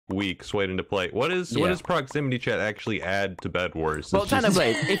weeks waiting to play. What does proximity chat actually add to BEDWARS? Well,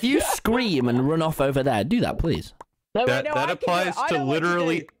 Technoblade, if you scream and run off over there, do that, please. No, that wait, no, applies to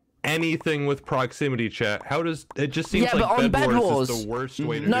literally anything with proximity chat. How does it just seems but like on BEDWARS is the worst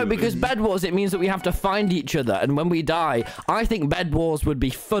way to do No, because this. BEDWARS, it means that we have to find each other, and when we die, I think BEDWARS would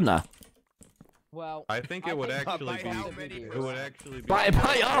be funner. Well, I think it would actually be.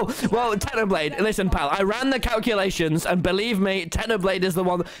 Oh, well, Technoblade, listen, pal. I ran the calculations, and believe me, Technoblade is the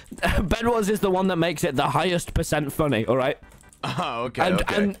one. BEDWARS is the one that makes it the highest % funny. All right. Oh,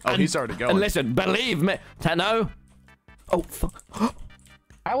 okay. He's already going. And listen, believe me, Techno. Oh, fuck.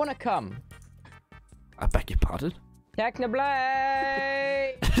 I want to come. I beg your pardon.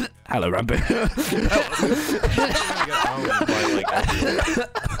 Technoblade. Hello, Rambo.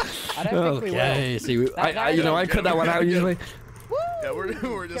 I don't think we will. See, I cut that one out usually. Yeah, we're just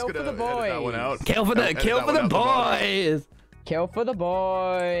Kill gonna for the edit that one out. Kill for the boys. Kill for the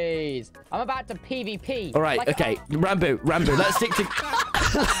boys. I'm about to PvP. All right, okay, Rambo, let's stick to.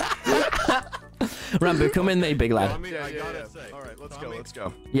 Rambo, come in, me, big lad. I gotta say. All right, let's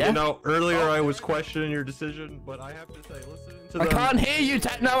go. Yeah. You know, earlier I was questioning your decision, but I have to say, listening to them. I can't hear you,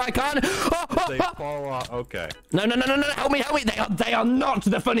 Techno. I can't. They fall off. Okay. No. Help me. They are not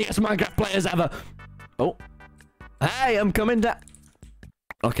the funniest Minecraft players ever. Oh. Hey, I'm coming down.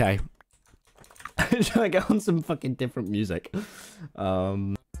 Okay. Should I go on some fucking different music?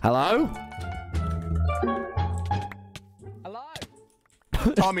 Hello? Hello.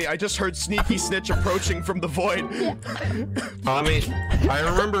 Tommy, I just heard Sneaky Snitch approaching from the void. Tommy, I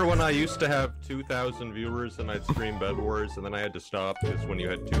remember when I used to have 2,000 viewers and I'd stream BEDWARS, and then I had to stop because when you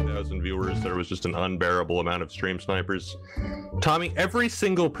had 2,000 viewers, there was just an unbearable amount of stream snipers. Tommy, every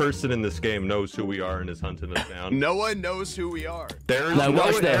single person in this game knows who we are and is hunting us down. No one knows who we are. There is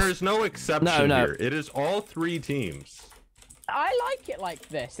no exception here. It is all 3 teams. I like it like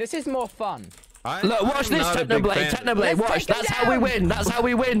this. This is more fun. Look, watch this, Technoblade, watch. That's how we win. That's how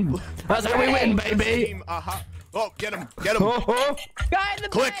we win. That's how we win, baby. Oh, get him. Guy in the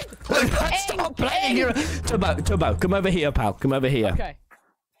Click. Stop playing. Turbo, come over here, pal. Come over here. Okay.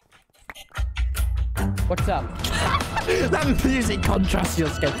 What's up? That music contrasts your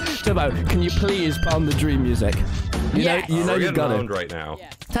skin. Turbo, can you please put on the dream music? You know you got it right now.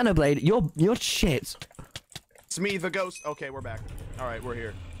 Yes. Technoblade, you're shit. It's me, the ghost. Okay, we're back. All right, we're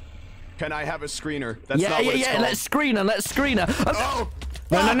here. Can I have a screener? That's not what it's called. Let's screen her. Oh!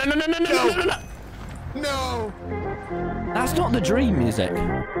 No! That's not the dream music.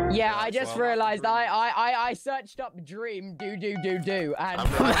 Yeah, I just realized I searched up dream do and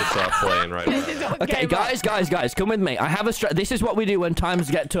I'm gonna stop playing right now. Okay, guys, come with me. I have a this is what we do when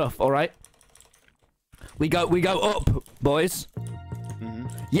times get tough, all right? We go up, boys.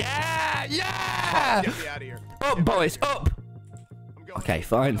 Yeah! Get me out of here. Up, boys, up. Okay,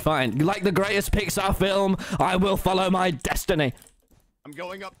 fine. Like the greatest Pixar film, I will follow my destiny. I'm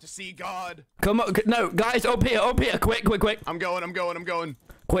going up to see God. Come on, no, guys, up here, quick. I'm going.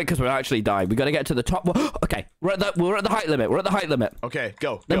 Quick, because we'll actually die. We got to get to the top. Okay, we're at the height limit. Okay,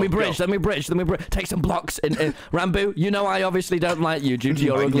 go. Let me bridge. Take some blocks. Rambo, you know I obviously don't like you due to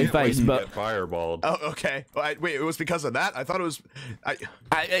your ugly face, but fireballed. Oh, okay. Wait, it was because of that? I thought it was.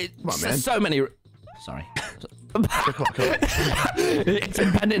 Come on, man. So many. Sorry. It's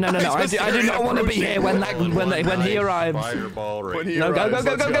impending. No. I do not want to be here when he arrives. Fireball right. No, go.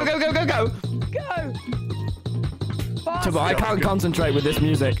 faster. I can't concentrate with this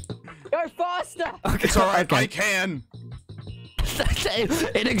music. Go faster. Okay, It's alright, I can.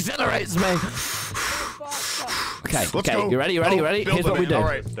 It exhilarates me. Okay, Let's go. you ready? Here's what we do.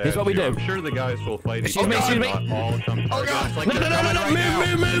 Right. Here's what we do. I'm sure the guys will fight each Excuse me. All come Oh, God. like No,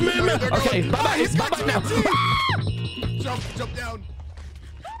 move. Okay, bye bye now. Jump down.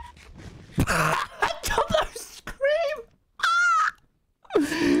 I don't know, scream.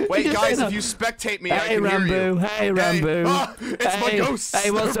 Wait, guys, if you spectate me, I can hear you. Hey, Rambo. Ah, it's my ghost.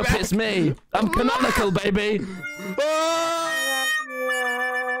 Hey, what's They're up? back. It's me. I'm canonical, baby.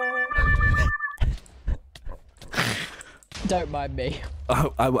 Don't mind me.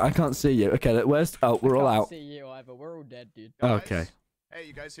 Oh, I can't see you. Okay, where's? Oh, we're all out. I can't see you either. We're all dead, dude. Okay. Hey,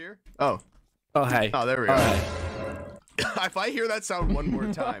 you guys here? Oh, hey. Oh, there we go. All right. If I hear that sound one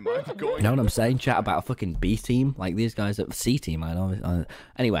more time, I'm going. You know what I'm saying? Chat about a fucking B team, like these guys at C team. I know.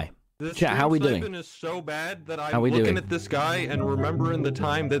 Anyway, This chat, how we doing? Is so bad that How I'm we looking doing? at this guy and remembering the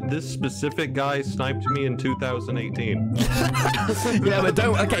time that this specific guy sniped me in 2018. Yeah, but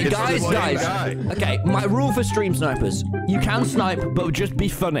don't. Okay, guys. Okay, my rule for stream snipers: you can snipe, but just be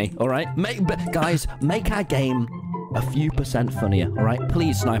funny. All right, guys, make our game a few % funnier. All right,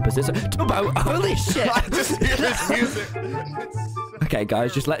 please, snipers. It's Turbo. Holy shit! I just hear this music. It's so Okay,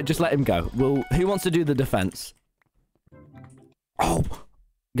 guys, just let him go. Who wants to do the defense? Oh,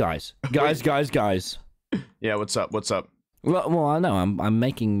 guys. Yeah, what's up? What's up? Well, I know. I'm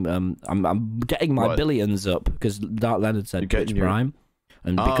making I'm getting my billions up because Dark Leonard said Twitch Prime,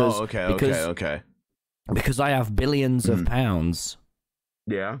 and because okay. Because I have billions of pounds.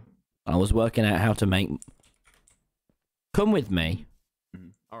 Yeah. I was working out how to make. Come with me.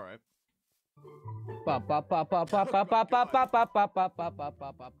 All right.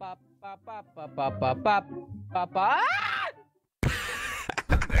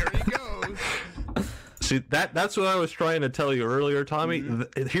 There he goes. See, that's what I was trying to tell you earlier, Tommy.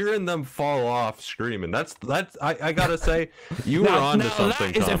 Hearing them fall off screaming, that's I gotta say, you were onto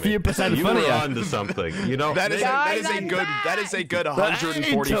something. That is Tommy. a few percent you funnier. were onto something. You know, that is a good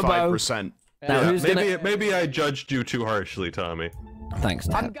 145%. Yeah, maybe I judged you too harshly, Tommy. Thanks,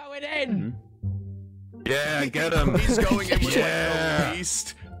 Dad. I'm going in. Yeah, get him. He's going in with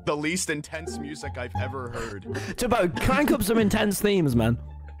like the least intense music I've ever heard. Turbo, crank up some intense themes, man.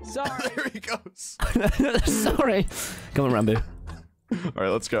 Sorry. There he goes. Sorry. Come on, Rambo. All right,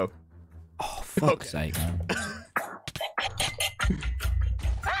 let's go. Oh, fuck's sake.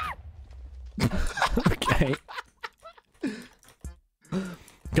 Okay.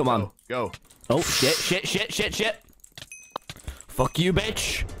 Come on. Go. Oh, shit. Fuck you,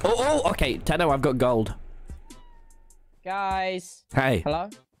 bitch. Oh, okay. Tenno, I've got gold. Guys. Hey. Hello?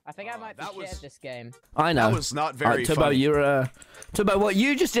 I think I might be shit at this game. I know. That was not very Turbo, funny. you're Turbo, what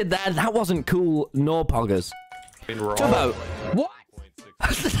you just did there, that wasn't cool nor poggers. Turbo. What?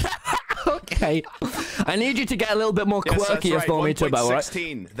 Okay. I need you to get a little bit more quirkier for me, Turbo, right?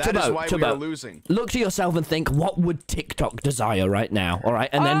 That is why we are losing. Look to yourself and think, what would TikTok desire right now, all right?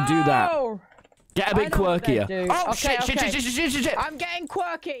 And then do that. Get a bit quirkier. Oh, okay, shit. I'm getting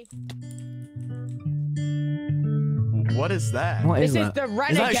quirky. What is that? What is This that? is the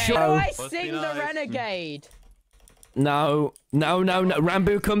Renegade. Is that How do I sing the Renegade? No.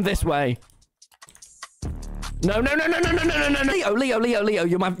 Rambo, come this way. No. Leo.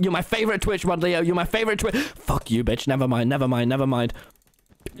 You're my favorite Twitch mod, Leo. You're my favorite Twitch. Fuck you, bitch. Never mind.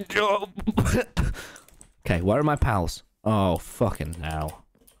 Okay, where are my pals? Oh, fucking hell.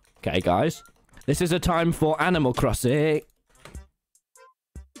 Okay, guys. This is a time for Animal Crossing.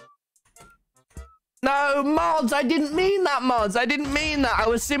 No, mods, I didn't mean that, mods. I didn't mean that. I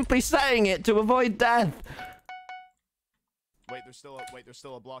was simply saying it to avoid death. Wait, there's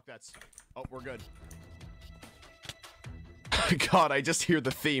still a block that's... Oh, we're good. God, I just hear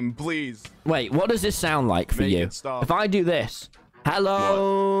the theme, please. Wait, what does this sound like for you? If I do this.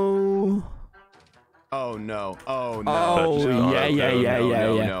 Hello. What? Oh no. Oh no. Oh, yeah.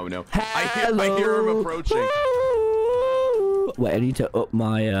 No. I hear him approaching. Wait, I need to up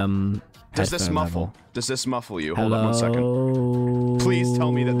my Does this muffle? Level. Does this muffle you? Hold on 1 second. Please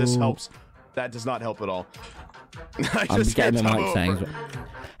tell me that this helps. That does not help at all. I'm getting the mic saying.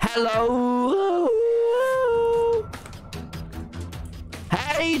 Hello.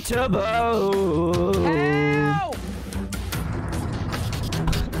 Hey, Turbo. Help!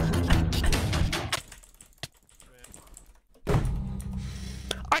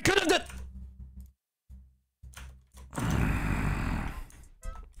 I could have done.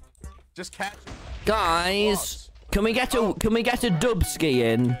 Just catch. Guys, can we get a dub ski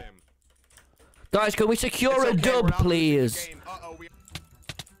in? Guys, can we secure a dub, please?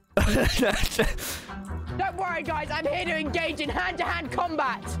 Don't worry, guys. I'm here to engage in hand-to-hand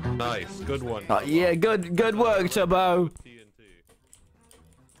combat. Nice, good one. Yeah, good work, Turbo.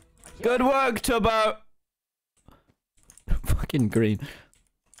 Good work, Turbo. Fucking green.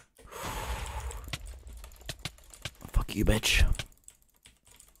 Fuck you, bitch.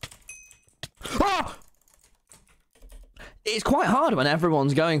 Ah! It's quite hard when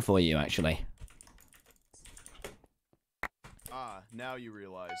everyone's going for you, actually. Ah, now you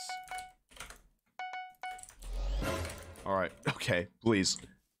realize. All right, okay, please.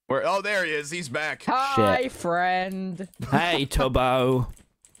 Where? Oh, there he is. He's back. Hi, Shit. friend. Hey, Turbo.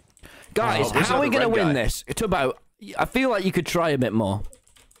 Guys, how are we gonna win this? Turbo, I feel like you could try a bit more.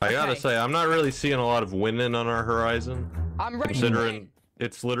 I gotta say, I'm not really seeing a lot of winning on our horizon. I'm ready. Considering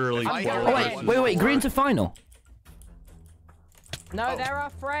it's literally. Oh, wait, green to final. No, they're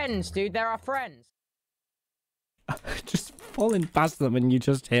our friends, dude. They're our friends. Just falling past them and you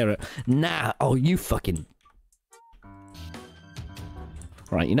just hear it. Nah. Oh, you fucking.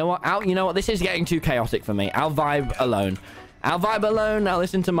 Right, you know what? This is getting too chaotic for me. I'll vibe alone. Now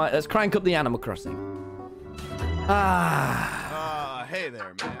listen to my... Let's crank up the Animal Crossing. Hey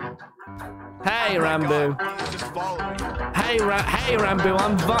there, man. Hey, Oh Rambo. God, he's just following. Hey, Rambo,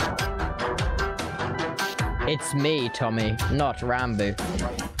 I'm It's me, Tommy, not Rambo.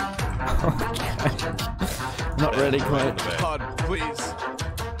 Not really quite. God, please.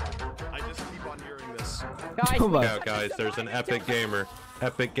 I just keep on hearing this. Guys, Come Yeah, guys, there's an epic gamer.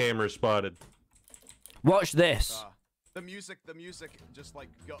 Epic gamer spotted. Watch this. The music, just like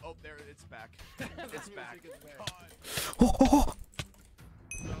go. Oh, there, it's back. It's back.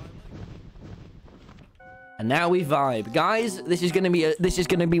 And now we vibe, guys. This is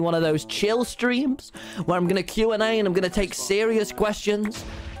gonna be one of those chill streams where I'm gonna Q&A and I'm gonna take serious questions.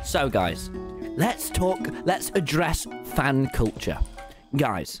 So, guys, let's address fan culture,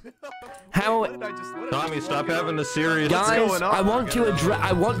 guys. How? Tommy, stop having a serious. Guys, I want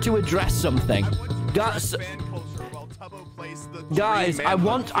to address something. Guys, I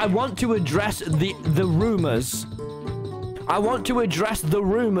want to address the rumors. I want to address the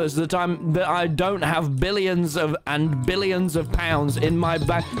rumors that I don't have billions and billions of pounds in my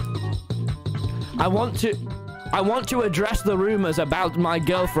bank. I want to address the rumors about my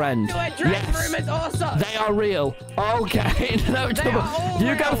girlfriend. yes, rumors also. They are real. Okay, no, Tubbo.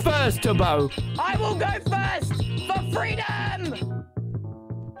 You go first, Tubbo. I will go first for freedom.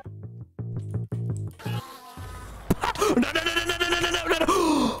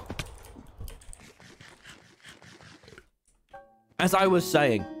 No. As I was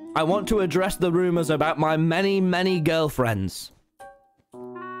saying, I want to address the rumors about my many girlfriends.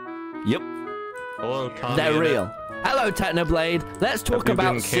 Yep. Hello, Tommy. They're real. Hello, Technoblade. Let's talk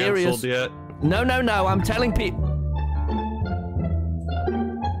about serious. Yet? No. I'm telling people.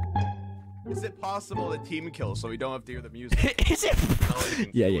 Is it possible to team kill so we don't have to hear the music? Is it?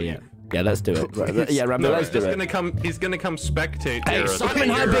 Yeah. Yeah, let's do it. Right. Yeah, Rambo, let's do it. He's gonna come spectate. Hey, Simon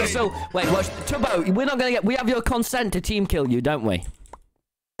Hypixel. Wait, watch. Tubbo, we're not gonna get. We have your consent to team kill you, don't we?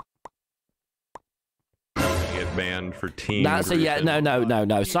 Get banned for team. That's a yeah.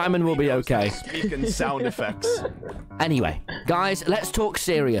 No. Simon will be okay. Speaking sound effects. Anyway, guys, let's talk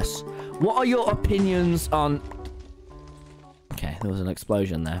serious. What are your opinions on? Okay, there was an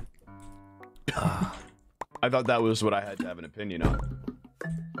explosion there. I thought that was what I had to have an opinion on.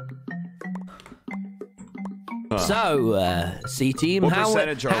 So, C-Team, What how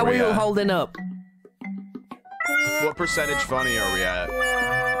percentage are are we we all at? holding up? What percentage funny are we at?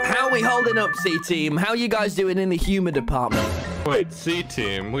 How are we holding up, C-Team? How are you guys doing in the humor department? Wait,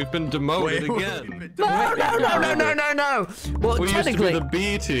 C-Team, we've been demoted again. No. Well, We used to be technically, the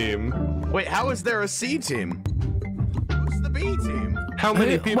B team. Wait, how is there a C team? What's the B team? How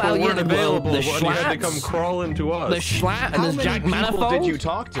many people Well, yeah, weren't available the when you had to come Schlats. crawling to us? the Schlatt and How there's many Jack people Manifold. did you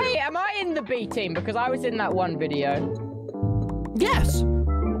talk to? Hey, am I in the B team? Because I was in that one video. Yes.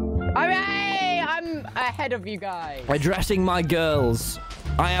 Hey, I'm ahead of you guys. Addressing my girls.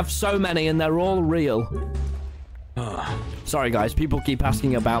 I have so many and they're all real. Sorry, guys. People keep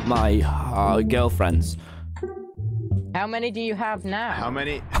asking about my girlfriends. How many do you have now? How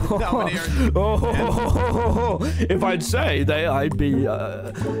many? How many are you? If I'd say I'd be. Speak,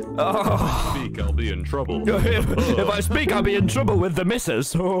 I'll be in trouble. If I speak, I'll be in trouble with the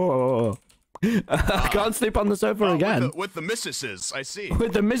missus. I can't sleep on the sofa again. With the missuses, I see.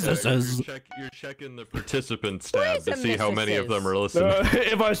 With the missuses. You're checking the participants tab to the see how many of them are missuses? listening.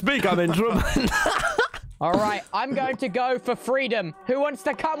 If I speak, I'm in trouble. All right, I'm going to go for freedom. Who wants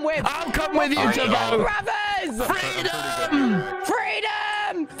to come with? I'll come with you, Freedom, Tubbo. brothers! Freedom!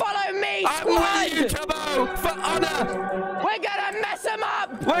 Freedom! Follow me, I'm with you, Tubbo, for honor. We're gonna mess them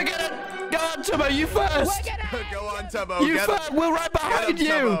up! We're gonna go on, Tubbo. You first. We're gonna Go on, Tubbo. You Get him. first. We're right behind Get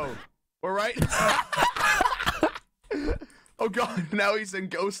him, you. Tubbo. We're right. Oh god, now he's in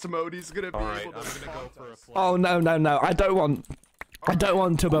ghost mode. He's gonna be Alright, able I'm to gonna go for a flight. Oh no. I don't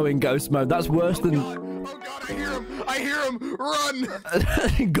want Tubbo in ghost mode. That's worse than Oh god, I hear him! Run!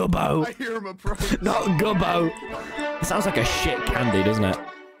 Gubbo. I hear him approach. Not Gubbo. It sounds like a shit candy, doesn't it?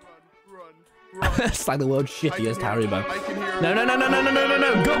 Run. It's like the world's shittiest Haribo. I can hear him.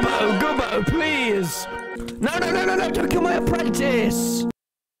 No. Gubbo, please. No. Don't kill my apprentice.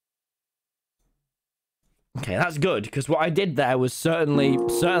 Okay, that's good, because what I did there was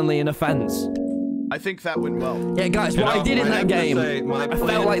certainly an offense. I think that went well. Yeah, guys, what I did in that game, I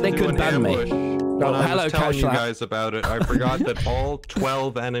felt like they could ban me. When I hello, was telling you Cashlap. guys about it, I forgot that all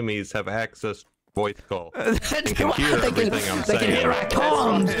 12 enemies have access to voice call. They can hear everything I'm They can saying. hear our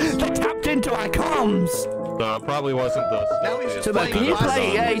comms. They tapped into our comms. So it probably wasn't the Now he's just Tubbo, can you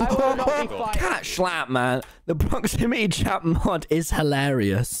play I will not be fighting. Cat Schlap, man? The proximity chat mod is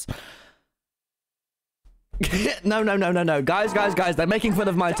hilarious. No. Guys. They're making fun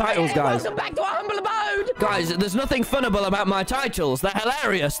of my titles, guys. Welcome back to our humble abode! Guys, there's nothing funnable about my titles. They're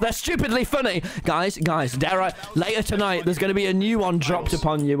hilarious. They're stupidly funny. Guys, later tonight, there's going to be a new one dropped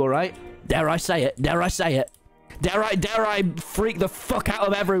upon you, all right? Dare I say it? Dare I say it? Dare I freak the fuck out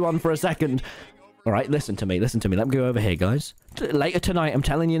of everyone for a second? All right, listen to me. Listen to me. Let me go over here, guys. Later tonight, I'm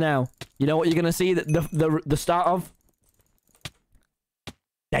telling you now. You know what you're gonna see? The start of?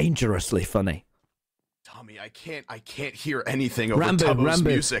 Dangerously funny. Tommy, I can't hear anything over Tubbo's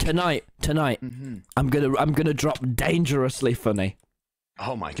music. Tonight, I'm gonna drop dangerously funny.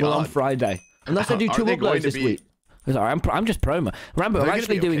 Oh my god. Well, on Friday, unless I do 2 uploads this week. Sorry, I'm just promo. Rambo, I'm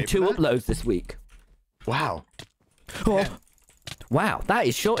actually doing 2 uploads this week. Wow. Oh, wow, that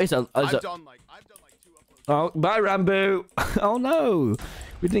is short. I've done like 2 uploads. Oh, bye, Rambo. Oh no,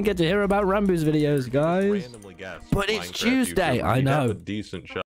 we didn't get to hear about Rambo's videos, guys. Randomly guess But it's Minecraft Tuesday. YouTuber. I You'd have know. a decent shot.